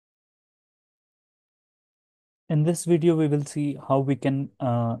In this video, we will see how we can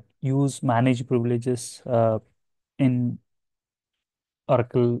use manage privileges in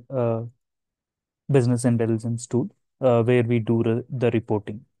Oracle Business Intelligence tool, where we do the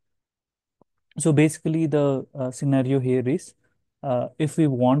reporting. So basically, the scenario here is if we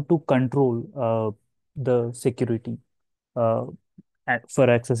want to control the security uh, for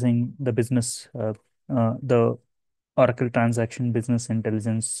accessing the business, the Oracle Transaction Business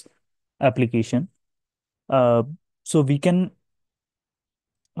Intelligence application. Uh, so we can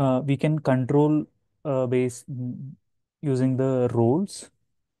control base using the roles,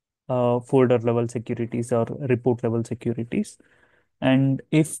 folder level securities or report level securities, and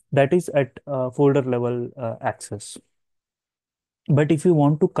if that is at folder level access. But if you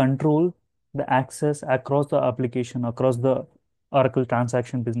want to control the access across the application, across the Oracle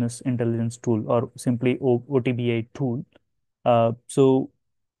Transaction Business Intelligence tool, or simply OTBI tool, so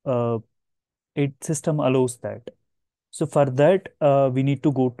uh, it system allows that. So for that, we need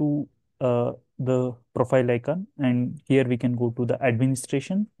to go to the profile icon, and here we can go to the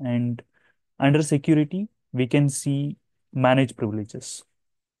administration, and under security, we can see manage privileges.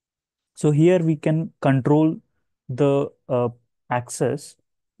 So here we can control the access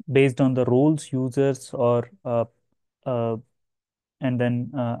based on the roles, users, or uh, and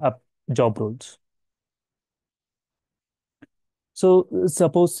then job roles. So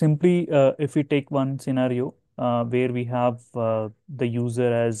suppose simply if we take one scenario where we have the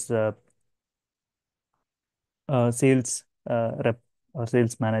user as sales rep or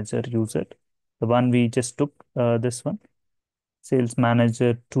sales manager user, the one we just took, this one, sales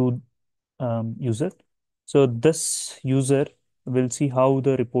manager to user. So this user will see how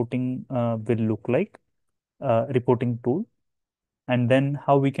the reporting will look like, reporting tool, and then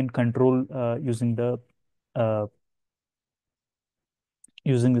how we can control uh,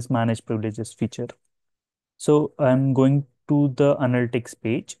 using this manage privileges feature. So I'm going to the analytics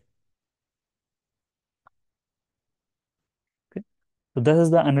page. Okay. So this is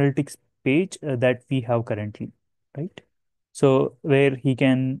the analytics page that we have currently, right? So where he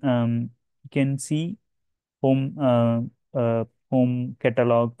can see home, home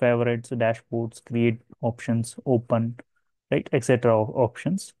catalog, favorites, dashboards, create options, open, right, etc.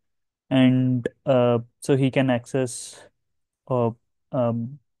 Options, and so he can access uh,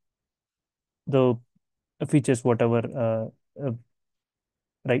 um, the features whatever,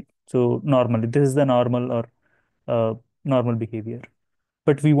 right. So normally this is the normal or normal behavior,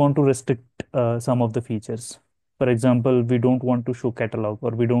 but we want to restrict some of the features. For example, we don't want to show catalog,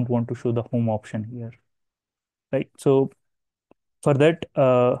 or we don't want to show the home option here, right? So for that,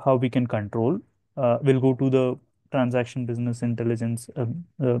 how we can control, we'll go to the transaction business intelligence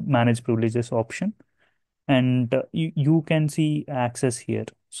manage privileges option, and you can see access here.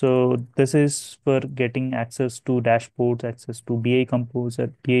 So this is for getting access to dashboards, access to BI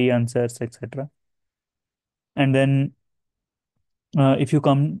composer, BI answers, etc. And then if you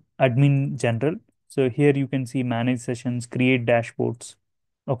come admin general, so here you can see manage sessions, create dashboards.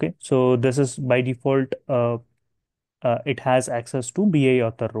 Okay, so this is by default, it has access to BI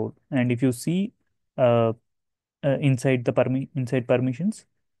author role. And if you see uh, inside permissions,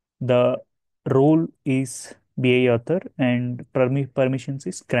 the role is BI author, and permissions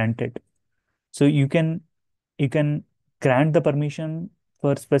is granted. So you can grant the permission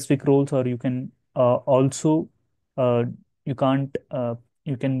for specific roles, or you can also uh, you can't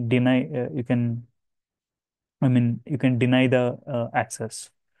you can deny you can I mean you can deny the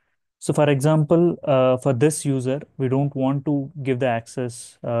access. So for example, for this user, we don't want to give the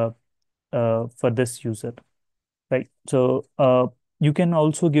access for this user, right? So you can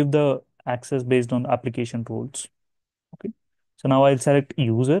also give the access based on application roles. Okay. So now I'll select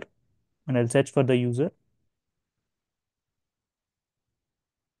user, and I'll search for the user.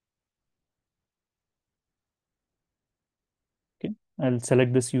 Okay. I'll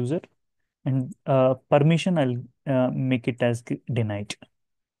select this user, and permission, I'll make it as denied.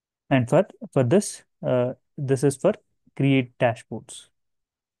 And for this, this is for create dashboards.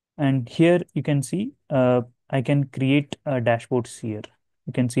 And here you can see I can create dashboards here.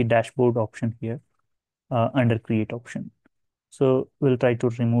 You can see dashboard option here under create option. So we'll try to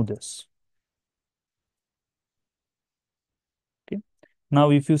remove this. Okay. Now,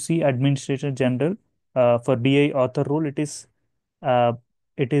 if you see administrator general, for BI author role, uh,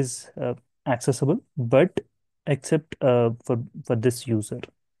 it is accessible, but except for this user.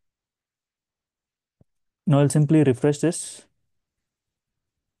 Now I'll simply refresh this.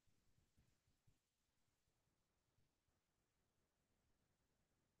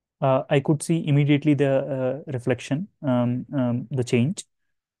 I could see immediately the reflection, the change.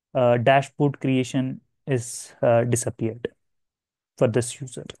 Dashboard creation is disappeared for this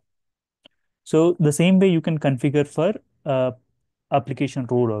user. So the same way you can configure for uh, application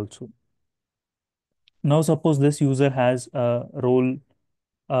role also. Now suppose this user has a role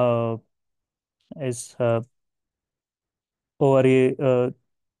uh, is over a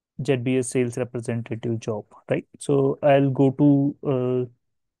ZBS sales representative job, right? So I'll go to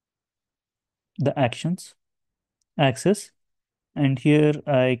the actions access, and here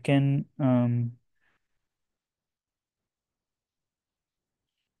I can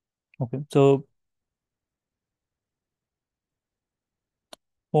okay. So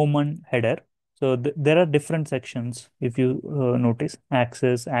home and header. So there are different sections. If you notice,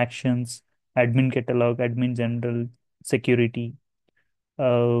 access, actions, admin catalog, admin general, security,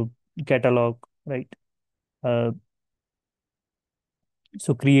 uh, catalog, right? Uh,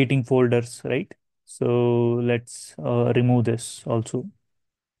 so creating folders, right? So let's remove this also.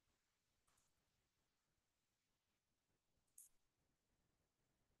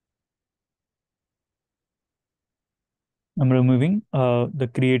 I'm removing the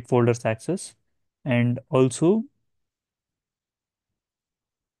create folders access, and also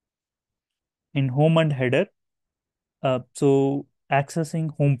in home and header. So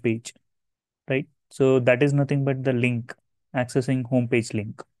accessing home page, right? So that is nothing but the link, accessing homepage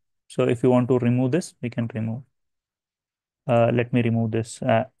link. So if you want to remove this, we can remove. Let me remove this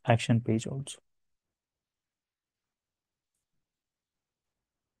action page also.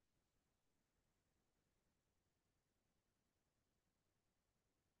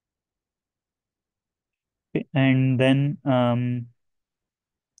 Okay. And then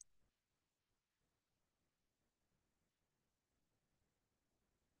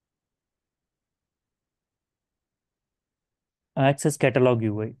access catalog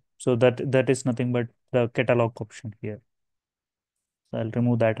UI. So that is nothing but the catalog option here. So I'll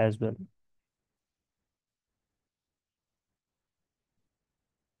remove that as well.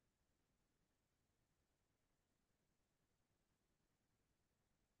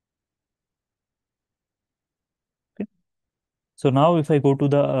 Okay. So now if I go to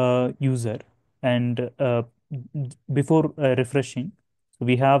the user and before refreshing,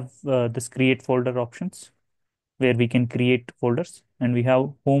 we have this create folder options where we can create folders, and we have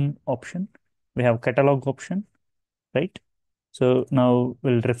home option, we have catalog option, right? So now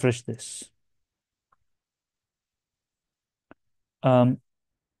we'll refresh this. Um,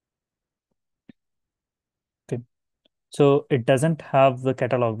 okay. So it doesn't have the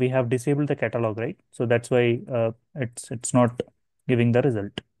catalog. We have disabled the catalog, right? So that's why it's not giving the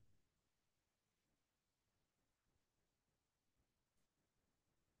result.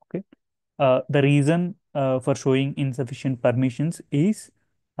 Okay. The reason for showing insufficient permissions is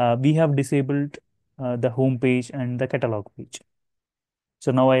we have disabled the home page and the catalog page.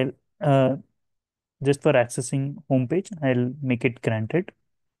 So now I'll just for accessing home page, I'll make it granted.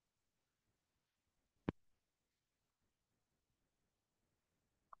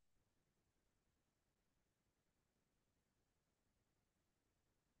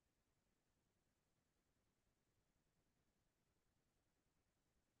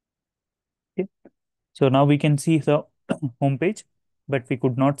 Okay. So now we can see the home page, but we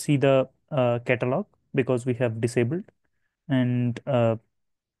could not see the catalog because we have disabled, and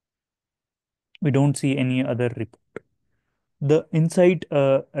we don't see any other report. The inside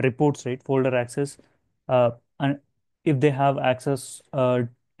reports, right, folder access, and if they have access,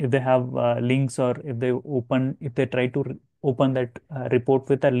 if they have links, or if they try to open that report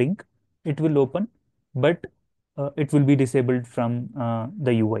with a link, it will open, but it will be disabled from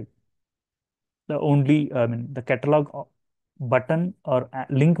the UI. The only, I mean, the catalog button or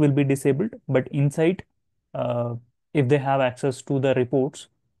link will be disabled, but inside, uh, if they have access to the reports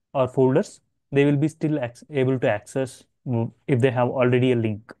or folders, they will be still able to access if they have already a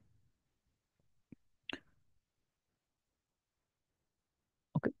link.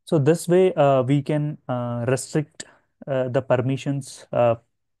 Okay, so this way we can restrict the permissions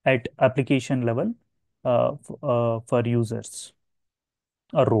at application level for users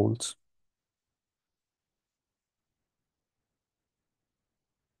or roles.